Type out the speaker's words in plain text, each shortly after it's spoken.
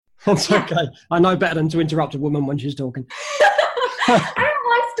That's okay. I know better than to interrupt a woman when she's talking. I have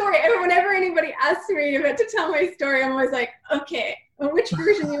my story. And whenever anybody asks me to tell my story, I'm always like, okay, well, which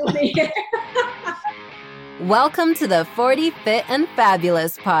version you want to hear? Welcome to the 40 Fit and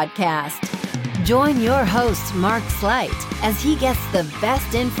Fabulous podcast. Join your host, Mark Slight, as he gets the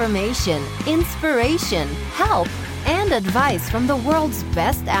best information, inspiration, help, and advice from the world's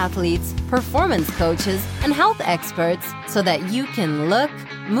best athletes, performance coaches, and health experts so that you can look,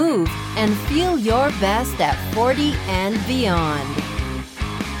 move, and feel your best at 40 and beyond.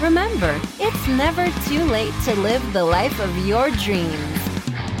 Remember, it's never too late to live the life of your dreams.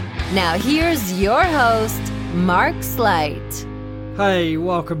 Now here's your host, Mark Slight. Hey,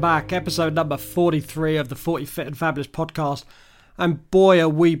 welcome back. Episode number 43 of the 40 Fit and Fabulous podcast. And boy, are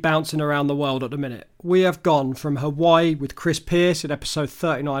we bouncing around the world at the minute. We have gone from Hawaii with Chris Pierce in episode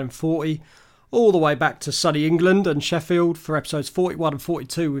 39 and 40, all the way back to sunny England and Sheffield for episodes 41 and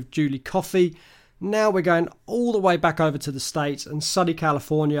 42 with Julie Coffey. Now we're going all the way back over to the States and sunny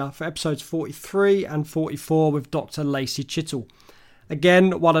California for episodes 43 and 44 with Dr. Lacey Chittle.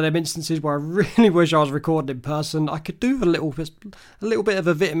 Again, one of them instances where I really wish I was recording in person. I could do a little bit of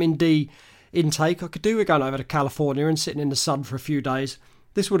a vitamin D intake. I could do with going over to California and sitting in the sun for a few days.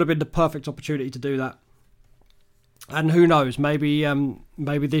 This would have been the perfect opportunity to do that. And who knows, maybe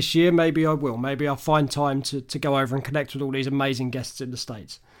this year, maybe I will. Maybe I'll find time to go over and connect with all these amazing guests in the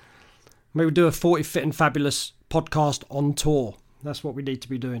States. Maybe we'll do a 40 Fit and Fabulous podcast on tour. That's what we need to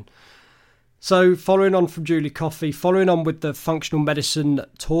be doing. So following on from Julie Coffey, following on with the functional medicine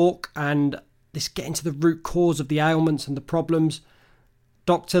talk and this getting to the root cause of the ailments and the problems,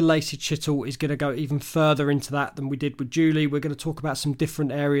 Dr. Lacey Chittle is going to go even further into that than we did with Julie. We're going to talk about some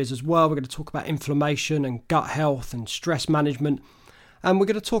different areas as well. We're going to talk about inflammation and gut health and stress management. And we're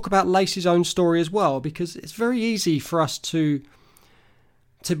going to talk about Lacey's own story as well, because it's very easy for us to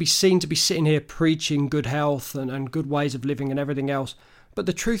be seen to be sitting here preaching good health and good ways of living and everything else. But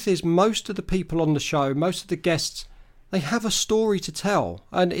the truth is, most of the people on the show, most of the guests, they have a story to tell.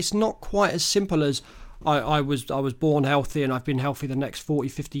 And it's not quite as simple as, I was born healthy and I've been healthy the next 40,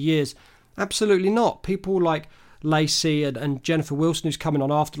 50 years. Absolutely not. People like Lacey and Jennifer Wilson, who's coming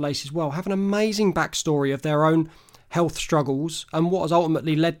on after Lacey as well, have an amazing backstory of their own health struggles and what has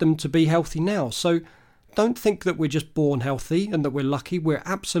ultimately led them to be healthy now. So don't think that we're just born healthy and that we're lucky. We're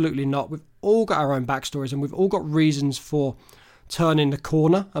absolutely not. We've all got our own backstories and we've all got reasons for turning the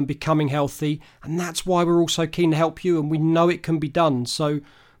corner and becoming healthy. And that's why we're all so keen to help you, and we know it can be done. So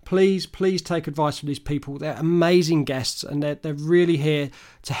please take advice from these people. They're amazing guests and they're really here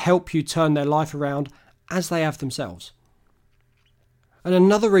to help you turn their life around as they have themselves. And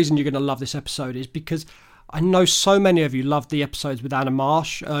another reason you're going to love this episode is because I know so many of you loved the episodes with Anna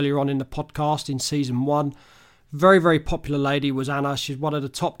Marsh earlier on in the podcast in season 1. Very, very popular lady was Anna. She's one of the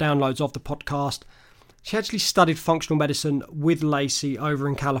top downloads of the podcast. She actually studied functional medicine with Lacey over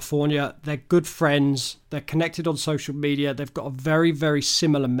in California. They're good friends. They're connected on social media. They've got a very, very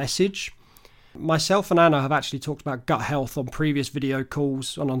similar message. Myself and Anna have actually talked about gut health on previous video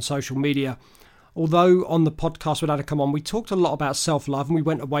calls and on social media. Although on the podcast with Anna come on, we talked a lot about self-love and we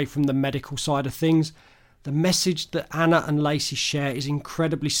went away from the medical side of things. The message that Anna and Lacey share is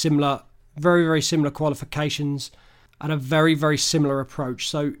incredibly similar, very, very similar qualifications and a very, very similar approach.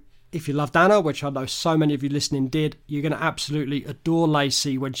 So if you loved Anna, which I know so many of you listening did, you're going to absolutely adore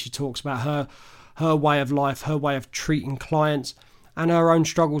Lacey when she talks about her way of life, her way of treating clients, and her own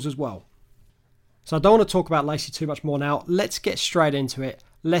struggles as well. So I don't want to talk about Lacey too much more now. Let's get straight into it.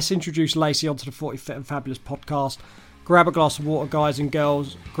 Let's introduce Lacey onto the 40 Fit and Fabulous podcast. Grab a glass of water, guys and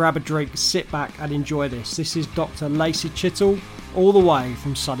girls. Grab a drink, sit back and enjoy this. This is Dr. Lacey Chittle, all the way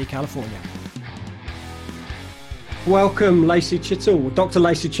from sunny California. Welcome, Lacey Chittle, Dr.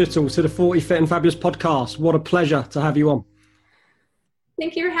 Lacey Chittle, to the 40 Fit and Fabulous podcast. What a pleasure to have you on.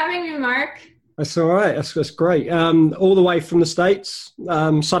 Thank you for having me, Mark. That's all right. That's great. All the way from the States,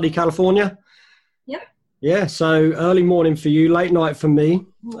 sunny California. Yep. Yeah, so early morning for you, late night for me.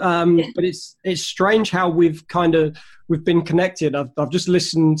 But it's strange how we've been connected. I've just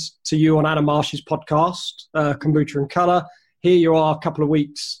listened to you on Anna Marsh's podcast, Kombucha and Colour. Here you are a couple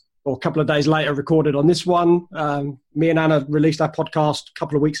of days later recorded on this one. Me and Anna released our podcast a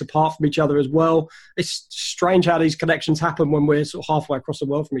couple of weeks apart from each other as well. It's strange how these connections happen when we're sort of halfway across the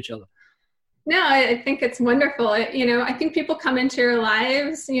world from each other. No, I think it's wonderful. I think people come into your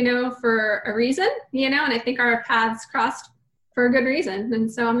lives, for a reason, and I think our paths crossed for a good reason.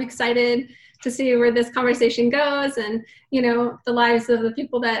 And so I'm excited to see where this conversation goes and, the lives of the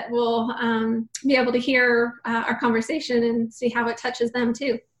people that will be able to hear our conversation and see how it touches them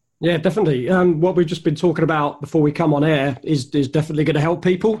too. Yeah, definitely. What we've just been talking about before we come on air is definitely going to help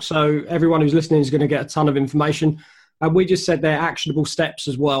people. So everyone who's listening is going to get a ton of information. And we just said they're actionable steps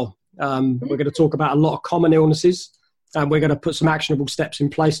as well. We're going to talk about a lot of common illnesses, and we're going to put some actionable steps in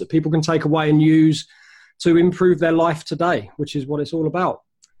place that people can take away and use to improve their life today, which is what it's all about.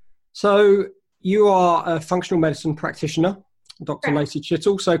 So you are a functional medicine practitioner, Dr. Lacey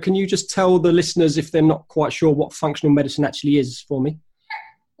Chittle. So can you just tell the listeners, if they're not quite sure, what functional medicine actually is for me?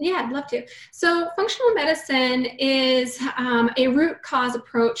 Yeah, I'd love to. So functional medicine is a root cause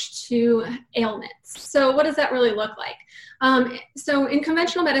approach to ailments. So what does that really look like? So in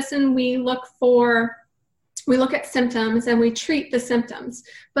conventional medicine, we look at symptoms and we treat the symptoms,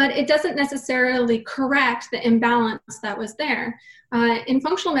 but it doesn't necessarily correct the imbalance that was there. In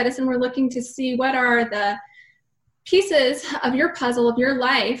functional medicine, we're looking to see what are the pieces of your puzzle of your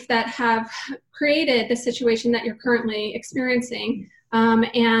life that have created the situation that you're currently experiencing.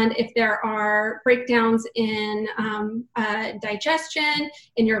 And if there are breakdowns in digestion,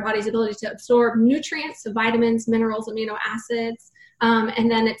 in your body's ability to absorb nutrients, so vitamins, minerals, amino acids,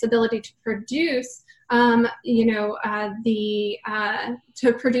 and then its ability to produce, to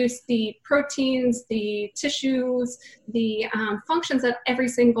produce the proteins, the tissues, the functions that every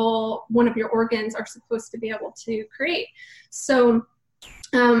single one of your organs are supposed to be able to create. So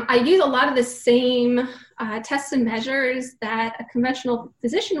I use a lot of the same tests and measures that a conventional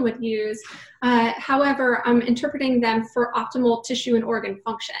physician would use. However, I'm interpreting them for optimal tissue and organ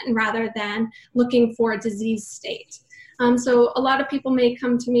function rather than looking for a disease state. So a lot of people may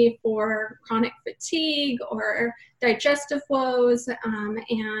come to me for chronic fatigue or digestive woes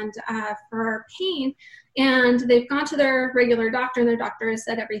and for pain, and they've gone to their regular doctor and their doctor has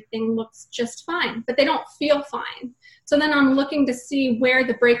said everything looks just fine, but they don't feel fine. So then I'm looking to see where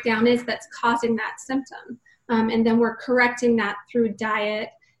the breakdown is that's causing that symptom. And then we're correcting that through diet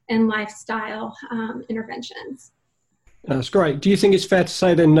and lifestyle interventions. That's great. Do you think it's fair to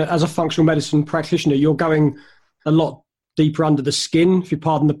say then that as a functional medicine practitioner, you're going a lot deeper under the skin, if you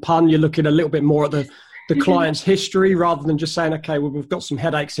pardon the pun? You're looking a little bit more at the client's history rather than just saying, okay, well, we've got some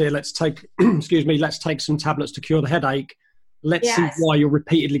headaches here. Let's take, let's take some tablets to cure the headache. Let's see why you're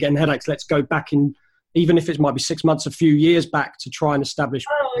repeatedly getting headaches. Let's go back in, even if it might be 6 months, a few years back, to try and establish.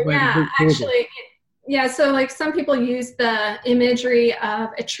 So like some people use the imagery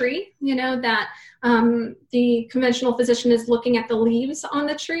of a tree, that the conventional physician is looking at the leaves on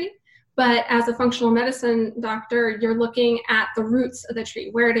the tree. But as a functional medicine doctor, you're looking at the roots of the tree.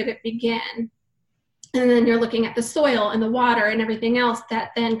 Where did it begin? And then you're looking at the soil and the water and everything else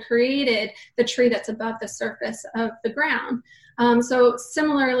that then created the tree that's above the surface of the ground. So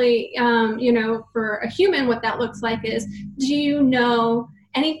similarly, for a human, what that looks like is, do you know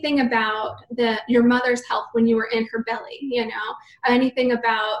anything about your mother's health when you were in her belly? Anything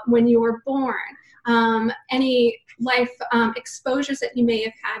about when you were born? Any life exposures that you may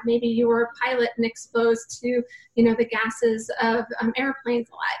have had? Maybe you were a pilot and exposed to, the gases of airplanes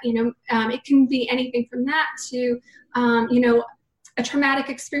a lot. It can be anything from that to, a traumatic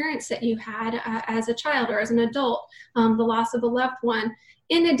experience that you had as a child or as an adult, the loss of a loved one,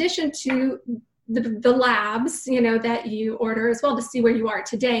 in addition to the labs, that you order as well to see where you are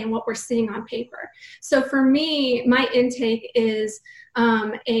today and what we're seeing on paper. So for me, my intake is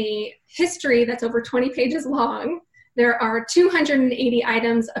a history that's over 20 pages long. There are 280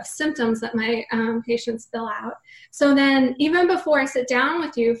 items of symptoms that my patients fill out. So then even before I sit down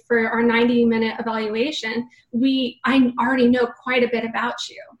with you for our 90-minute evaluation, I already know quite a bit about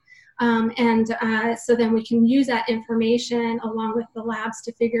you. So then we can use that information along with the labs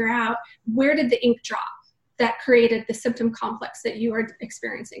to figure out where did the ink drop that created the symptom complex that you are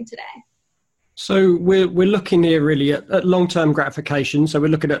experiencing today. So we're looking here really at long-term gratification. So we're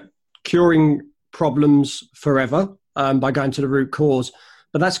looking at curing problems forever by going to the root cause.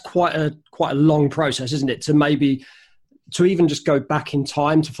 But that's quite a long process, isn't it? To even just go back in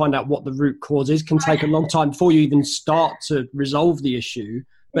time to find out what the root cause is can take a long time before you even start to resolve the issue.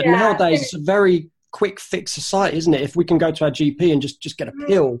 But nowadays, it's a very quick fix society, isn't it? If we can go to our GP and just get a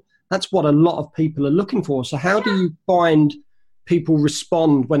pill, that's what a lot of people are looking for. So how do you find people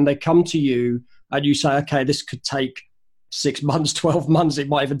respond when they come to you and you say, okay, this could take 6 months, 12 months, it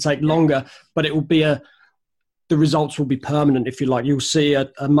might even take longer, but it will be the results will be permanent, if you like. You'll see a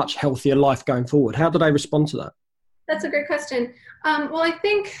much healthier life going forward. How do they respond to that? That's a great question. Well, I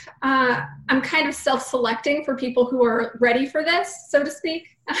think I'm kind of self-selecting for people who are ready for this, so to speak.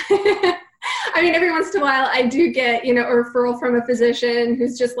 I mean, every once in a while I do get, a referral from a physician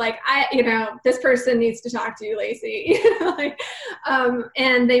who's just like, this person needs to talk to you, Lacey,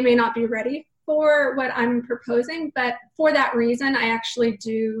 and they may not be ready for what I'm proposing, but for that reason, I actually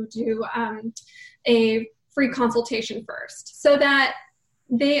do a free consultation first so that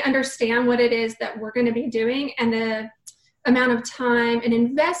they understand what it is that we're going to be doing and the amount of time and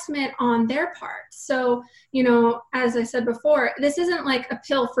investment on their part. So, as I said before, this isn't like a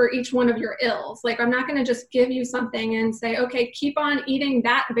pill for each one of your ills. Like, I'm not going to just give you something and say, okay, keep on eating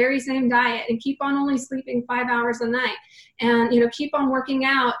that very same diet and keep on only sleeping 5 hours a night and, keep on working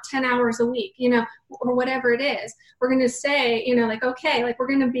out 10 hours a week, or whatever it is. We're going to say, okay, we're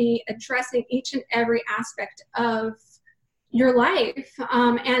going to be addressing each and every aspect of your life.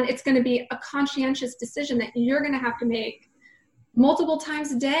 And it's going to be a conscientious decision that you're going to have to make multiple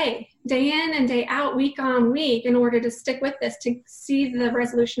times a day in and day out, week on week, in order to stick with this, to see the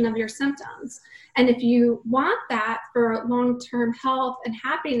resolution of your symptoms. And if you want that for long-term health and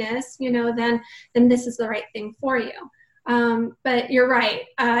happiness, then this is the right thing for you. But you're right.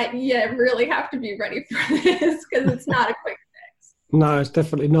 You really have to be ready for this because it's not a quick fix. No, it's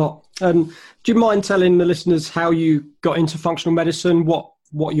definitely not. Do you mind telling the listeners how you got into functional medicine,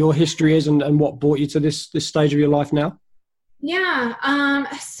 what your history is and what brought you to this stage of your life now? Yeah.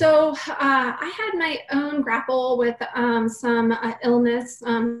 So I had my own grapple with some illness,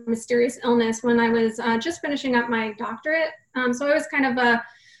 mysterious illness when I was just finishing up my doctorate. So I was kind of a,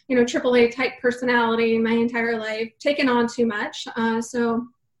 AAA type personality my entire life, taken on too much. So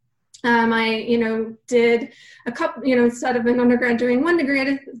I, did a couple, instead of an undergrad doing 1 degree,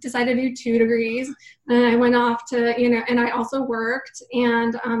 I decided to do 2 degrees. And I went off to, and I also worked.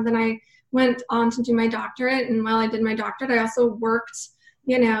 And then I went on to do my doctorate. And while I did my doctorate, I also worked,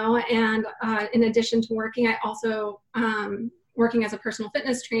 and in addition to working, I also, working as a personal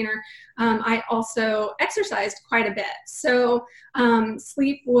fitness trainer, I also exercised quite a bit. So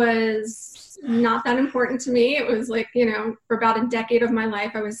sleep was not that important to me. It was like, for about a decade of my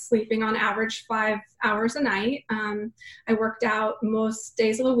life, I was sleeping on average 5 hours a night. I worked out most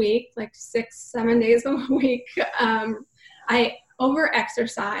days of the week, like 6-7 days a week. I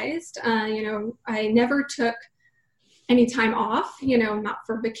over-exercised. I never took any time off, not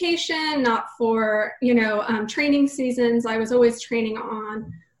for vacation, not for, training seasons. I was always training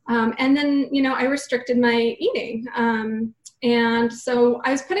on. And then, I restricted my eating. And so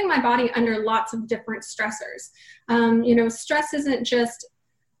I was putting my body under lots of different stressors. Stress isn't just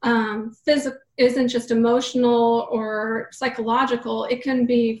physical, isn't just emotional or psychological. It can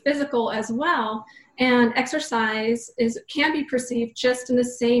be physical as well. And exercise can be perceived just in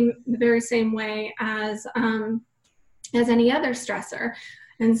the very same way as any other stressor.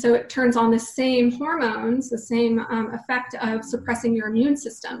 And so it turns on the same hormones, the same effect of suppressing your immune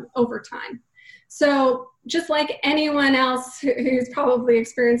system over time. So just like anyone else who's probably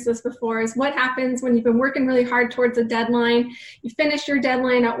experienced this before, is what happens when you've been working really hard towards a deadline, you finish your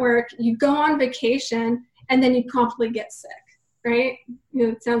deadline at work, you go on vacation, and then you promptly get sick, right?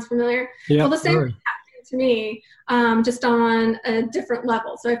 It sounds familiar? Yeah, well, the same thing happened to me, just on a different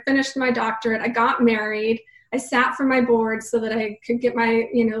level. So I finished my doctorate, I got married, I sat for my board so that I could get my,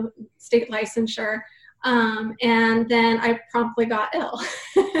 state licensure. And then I promptly got ill.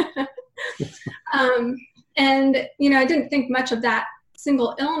 And, I didn't think much of that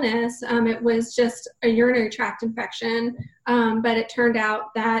single illness. It was just a urinary tract infection. But it turned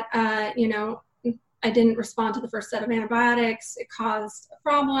out that, I didn't respond to the first set of antibiotics. It caused a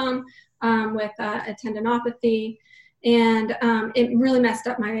problem with a tendinopathy. And it really messed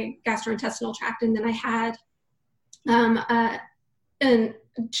up my gastrointestinal tract. And then I had and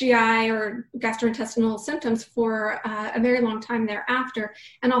GI or gastrointestinal symptoms for a very long time thereafter,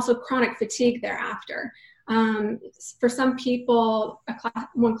 and also chronic fatigue thereafter. For some people,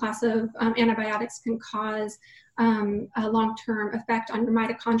 one class of antibiotics can cause a long-term effect on your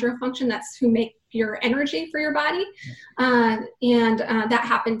mitochondrial function. That's who make your energy for your body. And that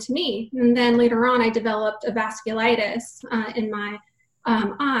happened to me. And then later on, I developed a vasculitis in my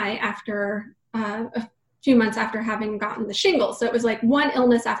eye after a few months after having gotten the shingles. So it was like one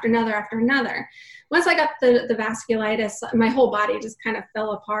illness after another. Once I got the vasculitis, my whole body just kind of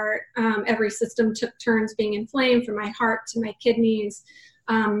fell apart. Every system took turns being inflamed, from my heart to my kidneys.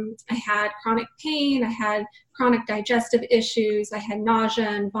 I had chronic pain. I had chronic digestive issues. I had nausea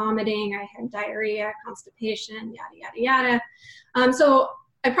and vomiting. I had diarrhea, constipation, yada, yada, yada. So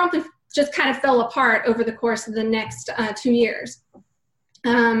I promptly just kind of fell apart over the course of the next 2 years.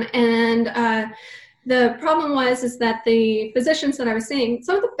 The problem is that the physicians that I was seeing,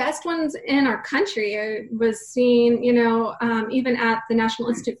 some of the best ones in our country, I was seeing, even at the National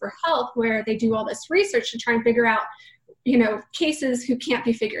Institute for Health, where they do all this research to try and figure out, cases who can't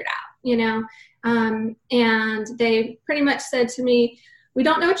be figured out, and they pretty much said to me, we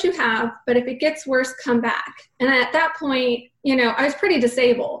don't know what you have, but if it gets worse, come back. And at that point, I was pretty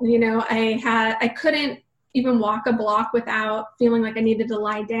disabled. I couldn't even walk a block without feeling like I needed to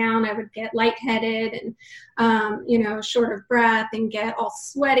lie down. I would get lightheaded and, short of breath and get all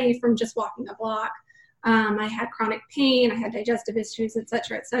sweaty from just walking a block. I had chronic pain, I had digestive issues, et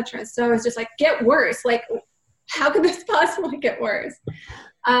cetera, et cetera. So I was just like, get worse. Like, how could this possibly get worse?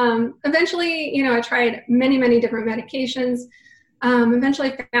 Eventually, I tried many, many different medications.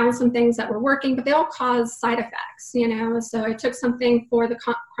 Eventually found some things that were working, but they all caused side effects, So I took something for the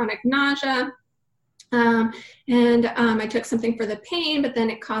chronic nausea, and I took something for the pain, but then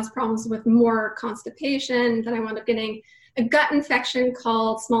it caused problems with more constipation. Then I wound up getting a gut infection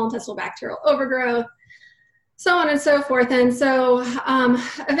called small intestinal bacterial overgrowth, so on and so forth. And so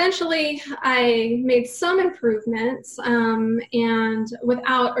eventually I made some improvements, and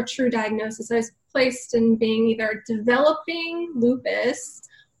without a true diagnosis, I was placed in being either developing lupus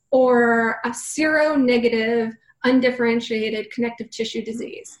or a seronegative, undifferentiated connective tissue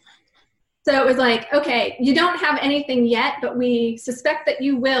disease. So it was like, okay, you don't have anything yet, but we suspect that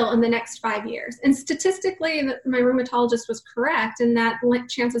you will in the next 5 years. And statistically, my rheumatologist was correct, and that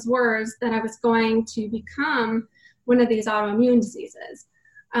chances were that I was going to become one of these autoimmune diseases.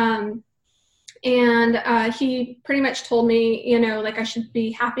 And he pretty much told me, I should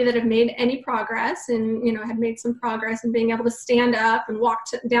be happy that I've made any progress, and, had made some progress in being able to stand up and walk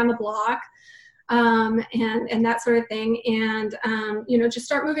down the block. And that sort of thing. And, just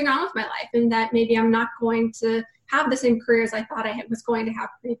start moving on with my life, and that maybe I'm not going to have the same career as I thought I was going to have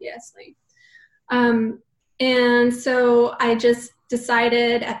previously. And so I just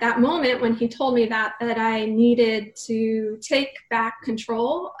decided at that moment when he told me that I needed to take back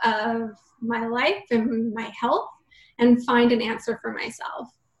control of my life and my health and find an answer for myself.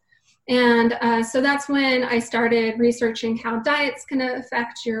 And so that's when I started researching how diet's going to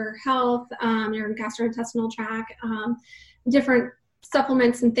affect your health, your gastrointestinal tract, different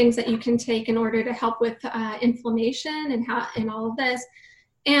supplements and things that you can take in order to help with inflammation and all of this.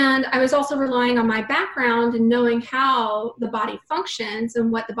 And I was also relying on my background and knowing how the body functions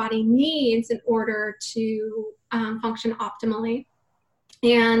and what the body needs in order to function optimally.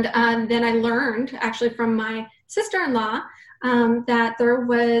 And then I learned actually from my sister-in-law that there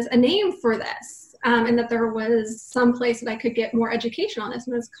was a name for this, and that there was some place that I could get more education on this,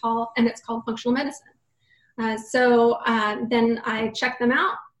 and it's called functional medicine. So then I checked them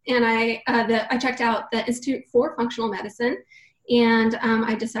out, and I checked out the Institute for Functional Medicine, and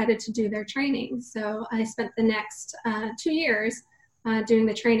I decided to do their training. So I spent the next 2 years doing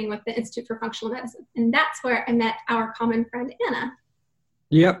the training with the Institute for Functional Medicine, and that's where I met our common friend Anna.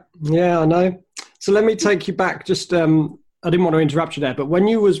 Yep. Yeah, I know. So let me take you back. Just I didn't want to interrupt you there, but when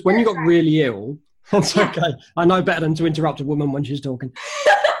you got really ill, that's okay. I know better than to interrupt a woman when she's talking.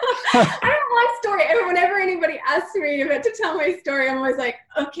 I have one story. And whenever anybody asks me about to tell my story, I'm always like,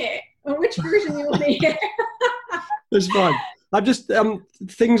 okay, well, which version you want to hear? It's fine. I just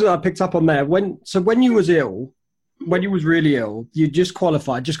things that I picked up on there. When you was really ill, you just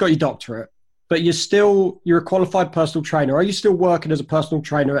qualified, just got your doctorate, but you're a qualified personal trainer. Are you still working as a personal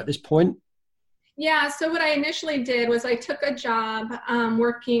trainer at this point? Yeah, so what I initially did was I took a job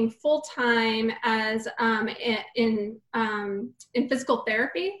working full-time as in physical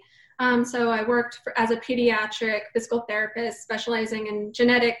therapy. So I worked as a pediatric physical therapist specializing in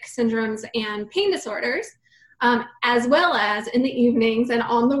genetic syndromes and pain disorders, as well as in the evenings and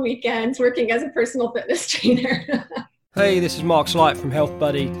on the weekends working as a personal fitness trainer. Hey, this is Mark Slight from Health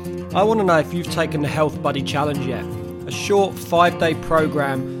Buddy. I want to know if you've taken the Health Buddy Challenge yet. A short 5-day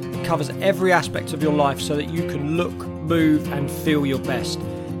program that covers every aspect of your life so that you can look, move and feel your best.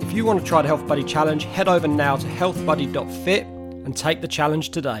 If you want to try the Health Buddy Challenge, head over now to healthbuddy.fit and take the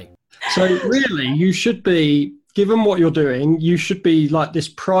challenge today. So really, you should be, given what you're doing, you should be like this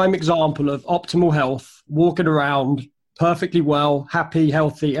prime example of optimal health, walking around perfectly well, happy,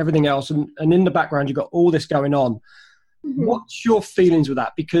 healthy, everything else. And in the background, you've got all this going on. Mm-hmm. What's your feelings with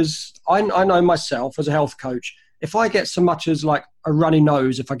that? Because I know myself as a health coach, if I get so much as like a runny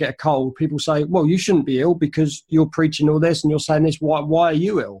nose, if I get a cold, people say, well, you shouldn't be ill because you're preaching all this and you're saying this. Why are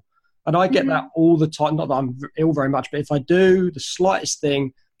you ill? And I get that all the time. Not that I'm ill very much, but if I do the slightest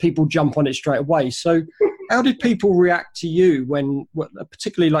thing, people jump on it straight away. So how did people react to you when,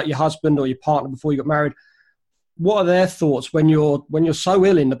 particularly like your husband or your partner before you got married? What are their thoughts when you're so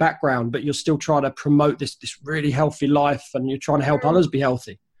ill in the background, but you're still trying to promote this really healthy life and you're trying to help others be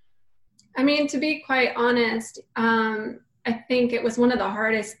healthy? I mean, to be quite honest, I think it was one of the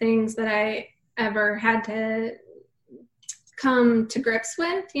hardest things that I ever had to come to grips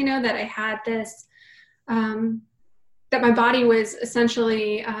with, that I had this that my body was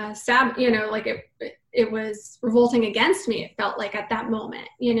essentially like it was revolting against me. It felt like at that moment,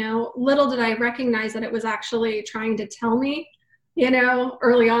 little did I recognize that it was actually trying to tell me,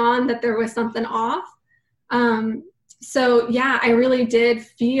 early on that there was something off. So yeah, I really did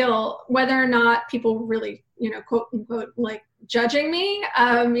feel, whether or not people really, quote unquote, like judging me,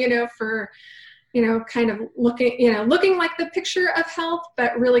 for, kind of looking like the picture of health,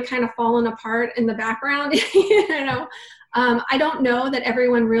 but really kind of falling apart in the background, I don't know that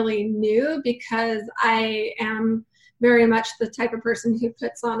everyone really knew, because I am very much the type of person who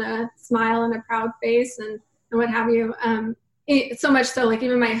puts on a smile and a proud face and what have you. So much so, like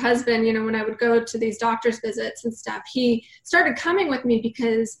even my husband, when I would go to these doctor's visits and stuff, he started coming with me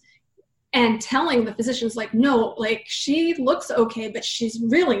and telling the physicians, like, no, like she looks okay, but she's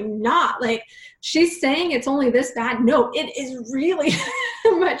really not. Like she's saying it's only this bad. No, it is really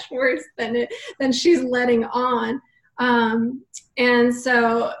much worse than she's letting on. And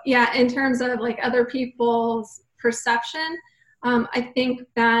so, yeah, in terms of like other people's perception, I think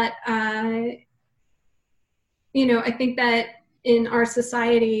that, I think that in our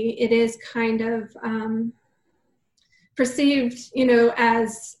society, it is kind of perceived,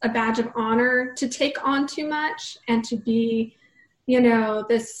 as a badge of honor to take on too much and to be,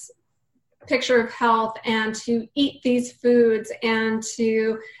 this picture of health and to eat these foods and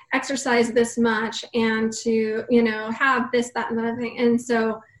to exercise this much and to, have this, that, and the other thing. And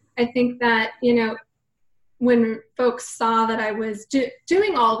so I think that, when folks saw that I was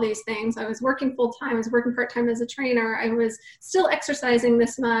doing all these things, I was working full time, I was working part time as a trainer, I was still exercising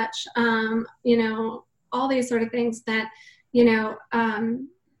this much, all these sort of things that,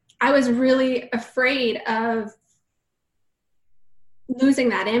 I was really afraid of losing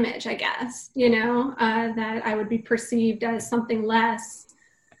that image, I guess, that I would be perceived as something less,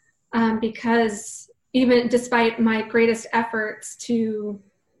 because even despite my greatest efforts to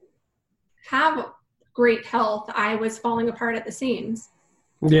have great health, I was falling apart at the seams.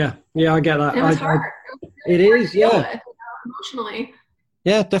 Yeah, I get that. It was hard. It is, yeah. Emotionally.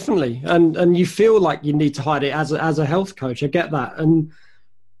 Yeah, definitely. And you feel like you need to hide it as a health coach. I get that. And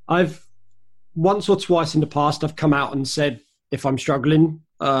I've once or twice in the past, I've come out and said if I'm struggling.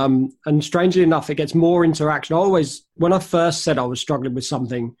 And strangely enough, it gets more interaction. When I first said I was struggling with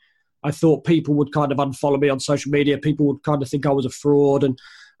something, I thought people would kind of unfollow me on social media. People would kind of think I was a fraud. And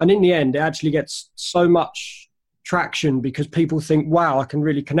in the end, it actually gets so much traction because people think, wow, I can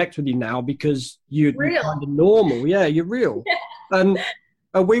really connect with you now because you're kind of normal. Yeah, you're real. And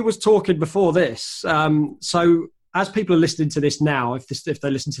we was talking before this. So as people are listening to this now, if they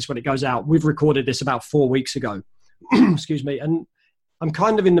listen to this when it goes out, we've recorded this about 4 weeks ago. Excuse me. And I'm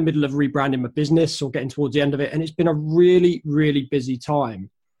kind of in the middle of rebranding my business or getting towards the end of it. And it's been a really, really busy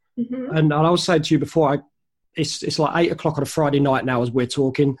time. Mm-hmm. And I was saying to you before, it's like 8 o'clock on a Friday night now as we're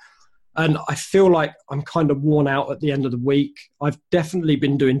talking. And I feel like I'm kind of worn out at the end of the week. I've definitely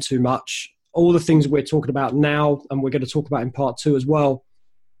been doing too much. All the things we're talking about now, and we're going to talk about in part 2 as well,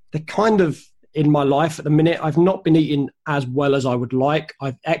 they're kind of in my life at the minute. I've not been eating as well as I would like.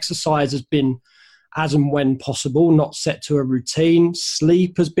 Exercise has been as and when possible, not set to a routine.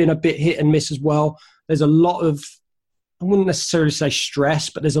 Sleep has been a bit hit and miss as well. There's a lot of, I wouldn't necessarily say stress,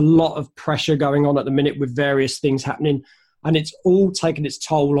 but there's a lot of pressure going on at the minute with various things happening. And it's all taking its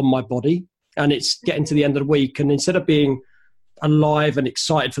toll on my body. And it's getting to the end of the week. And instead of being alive and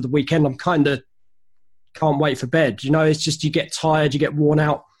excited for the weekend, I'm kind of can't wait for bed. It's just you get tired, you get worn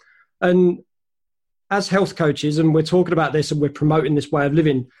out. And as health coaches, and we're talking about this and we're promoting this way of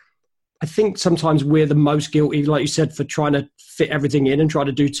living, I think sometimes we're the most guilty, like you said, for trying to fit everything in and try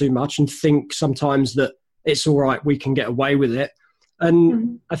to do too much and think sometimes that it's all right, we can get away with it.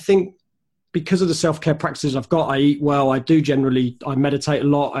 And I think because of the self-care practices I've got, I eat well, I meditate a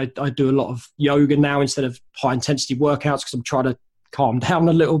lot, I do a lot of yoga now instead of high intensity workouts because I'm trying to calm down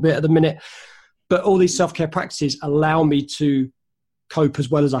a little bit at the minute. But all these self-care practices allow me to cope as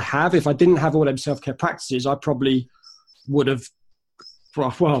well as I have. If I didn't have all them self-care practices, I probably would have,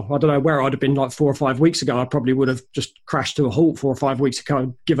 well, I don't know where I'd have been like 4 or 5 weeks ago. I probably would have just crashed to a halt 4 or 5 weeks ago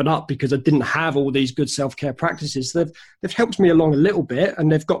and given up because I didn't have all these good self-care practices. They've helped me along a little bit and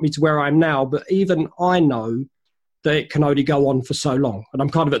they've got me to where I am now. But even I know that it can only go on for so long. And I'm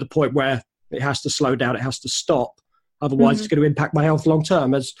kind of at the point where it has to slow down. It has to stop. Otherwise, it's going to impact my health long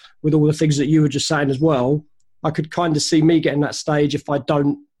term. As with all the things that you were just saying as well, I could kind of see me getting that stage if I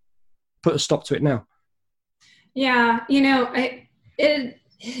don't put a stop to it now. Yeah,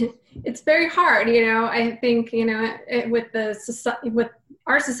 it's very hard, I think, with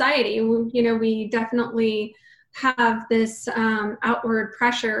our society, we definitely have this outward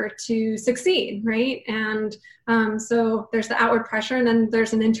pressure to succeed, right? And so there's the outward pressure, and then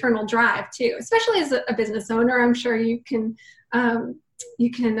there's an internal drive too. Especially as a business owner, I'm sure you can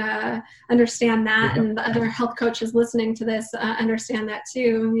understand that, and the other health coaches listening to this understand that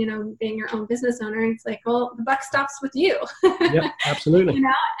too. You know, being your own business owner, it's like, well, the buck stops with you. Yeah, absolutely. You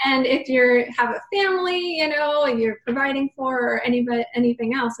know, and if you have a family, you know, and you're providing for, or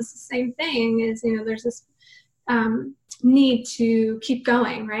anything else, it's the same thing. Is, you know, there's this need to keep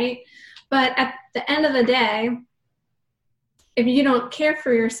going, right? But at the end of the day, if you don't care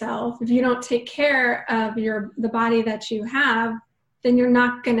for yourself, if you don't take care of the body that you have, then you're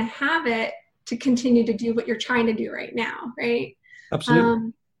not going to have it to continue to do what you're trying to do right now, right?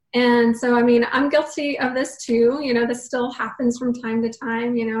 Absolutely. And so, I mean, I'm guilty of this too. You know, this still happens from time to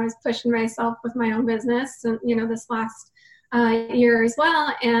time. You know, I was pushing myself with my own business, and, you know, this last year as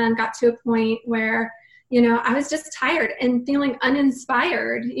well, and got to a point where, you know, I was just tired and feeling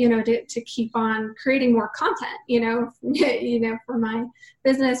uninspired, you know, to keep on creating more content, you know, for my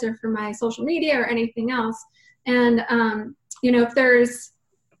business or for my social media or anything else. And, you know, if there's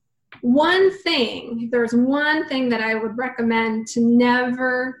one thing that I would recommend to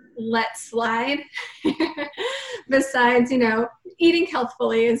never let slide, besides, you know, eating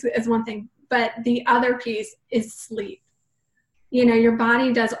healthfully is one thing, but the other piece is sleep. You know, your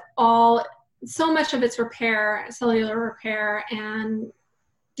body does so much of its repair, cellular repair and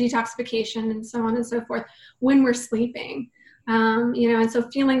detoxification and so on and so forth when we're sleeping. You know, and so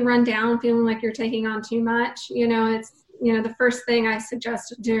feeling run down, feeling like you're taking on too much, you know, it's, you know, the first thing I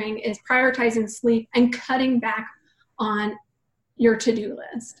suggest doing is prioritizing sleep and cutting back on your to-do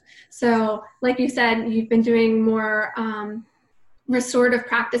list. So like you said, you've been doing more restorative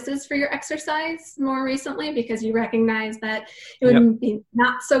practices for your exercise more recently, because you recognize that it would be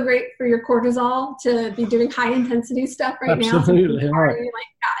not so great for your cortisol to be doing high intensity stuff right now. Absolutely. So already,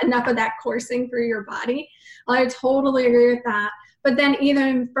 like, got enough of that coursing through your body. I totally agree with that. But then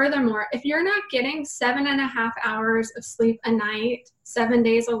even furthermore, if you're not getting 7.5 hours of sleep a night, 7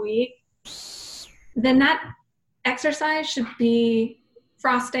 days a week, then that exercise should be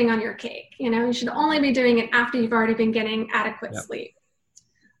frosting on your cake. You know, you should only be doing it after you've already been getting adequate sleep.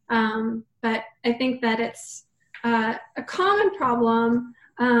 But I think that it's a common problem,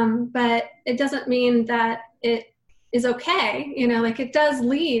 but it doesn't mean that it is okay. You know, like, it does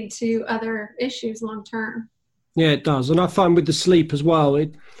lead to other issues long term. Yeah, it does. And I find with the sleep as well,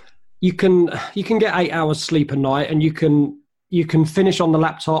 you can get 8 hours sleep a night, and you can finish on the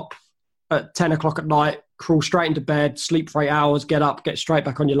laptop at 10 o'clock at night, crawl straight into bed, sleep for 8 hours, get up, get straight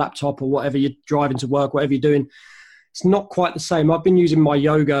back on your laptop or whatever you're driving to work, whatever you're doing. It's not quite the same. I've been using my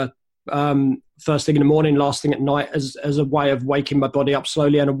yoga first thing in the morning, last thing at night as a way of waking my body up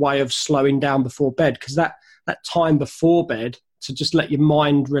slowly and a way of slowing down before bed, because that time before bed to just let your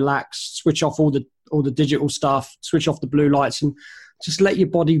mind relax, switch off all the digital stuff, switch off the blue lights, and just let your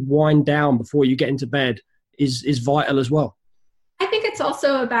body wind down before you get into bed is vital as well. I think it's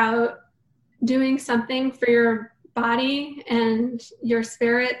also about doing something for your body and your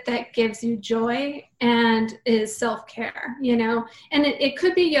spirit that gives you joy and is self-care, you know, and it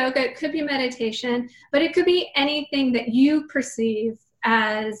could be yoga, it could be meditation, but it could be anything that you perceive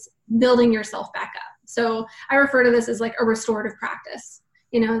as building yourself back up. So I refer to this as like a restorative practice.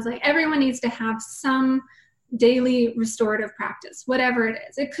 You know, it's like everyone needs to have some daily restorative practice, whatever it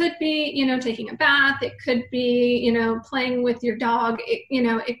is. It could be, you know, taking a bath. It could be, you know, playing with your dog.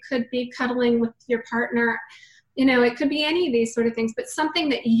 It could be cuddling with your partner. You know, it could be any of these sort of things, but something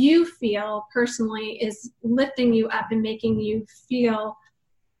that you feel personally is lifting you up and making you feel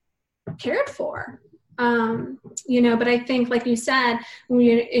cared for. You know, but I think, like you said,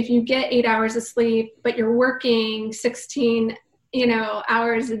 if you get 8 hours of sleep, but you're working 16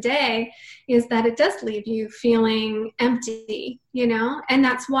 hours a day, is that it does leave you feeling empty, you know, and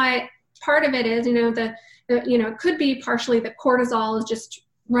that's why part of it is, you know, it could be partially that cortisol is just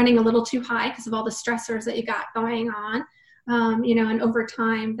running a little too high because of all the stressors that you got going on, you know, and over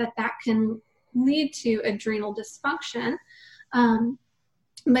time that can lead to adrenal dysfunction.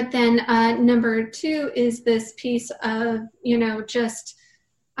 But then number two is this piece of, you know, just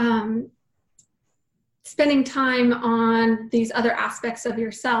spending time on these other aspects of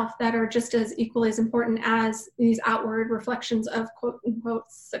yourself that are just as equally as important as these outward reflections of quote unquote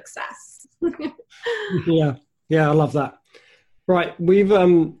success. Yeah, I love that. Right,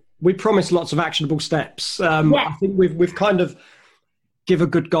 we promised lots of actionable steps. I think we've kind of give a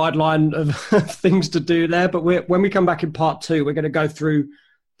good guideline of things to do there, but when we come back in part 2, we're going to go through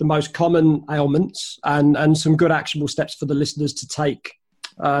the most common ailments and some good actionable steps for the listeners to take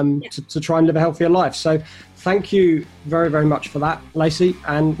to try and live a healthier life. So thank you very, very much for that, Lacey,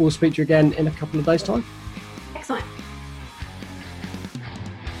 and we'll speak to you again in a couple of days' time. Excellent.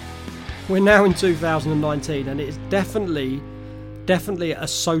 We're now in 2019, and it is definitely a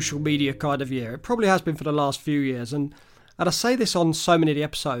social media kind of year. It probably has been for the last few years, and I say this on so many of the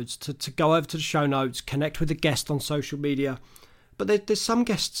episodes, to go over to the show notes, connect with a guest on social media. But there's some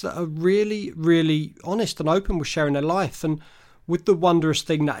guests that are really, really honest and open with sharing their life. And with the wondrous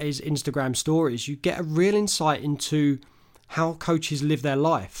thing that is Instagram stories, you get a real insight into how coaches live their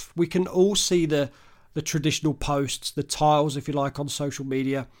life. We can all see the traditional posts, the tiles, if you like, on social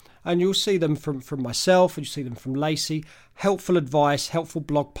media. And you'll see them from myself, and you see them from Lacey. Helpful advice, helpful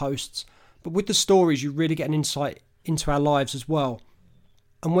blog posts. But with the stories, you really get an insight into our lives as well.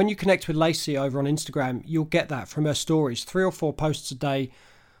 And when you connect with Lacey over on Instagram, you'll get that from her stories, 3 or 4 posts a day,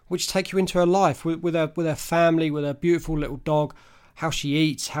 which take you into her life with her family, with her beautiful little dog, how she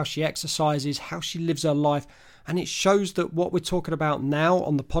eats, how she exercises, how she lives her life. And it shows that what we're talking about now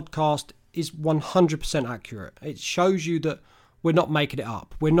on the podcast is 100% accurate. It shows you that we're not making it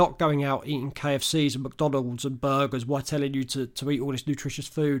up. We're not going out eating KFCs and McDonald's and burgers while telling you to eat all this nutritious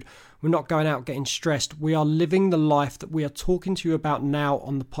food. We're not going out getting stressed. We are living the life that we are talking to you about now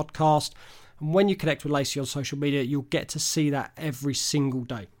on the podcast. And when you connect with Lacey on social media, you'll get to see that every single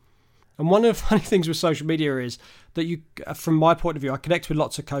day. And one of the funny things with social media is that you, from my point of view, I connect with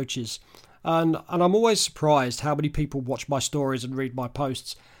lots of coaches. And I'm always surprised how many people watch my stories and read my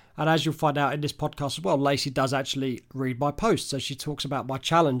posts. And as you'll find out in this podcast as well, Lacey does actually read my posts. So she talks about my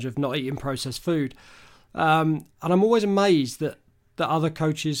challenge of not eating processed food. And I'm always amazed that other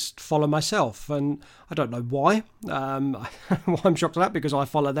coaches follow myself. And I don't know why. Why I'm shocked at that, because I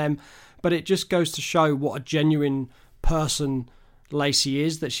follow them. But it just goes to show what a genuine person Lacey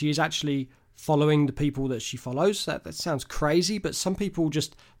is, that she is actually following the people that she follows. That sounds crazy, but some people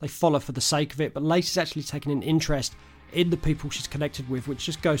just, they follow for the sake of it. But Lacey's actually taken an interest in the people she's connected with, which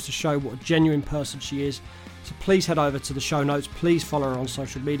just goes to show what a genuine person she is. So please head over to the show notes. Please follow her on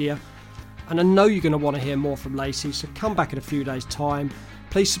social media. And I know you're going to want to hear more from Lacey, so come back in a few days' time.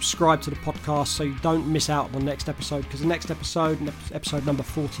 Please subscribe to the podcast so you don't miss out on the next episode, because the next episode number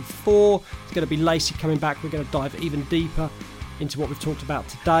 44, is going to be Lacey coming back. We're going to dive even deeper into what we've talked about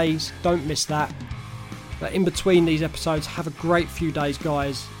today, so don't miss that. But in between these episodes, have a great few days,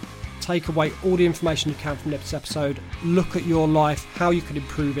 guys. Take away all the information you can from this episode. Look at your life, how you can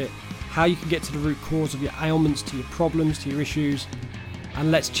improve it, how you can get to the root cause of your ailments, to your problems, to your issues. And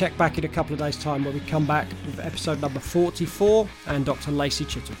let's check back in a couple of days' time where we come back with episode number 44 and Dr. Lacey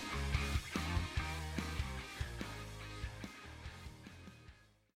Chittle.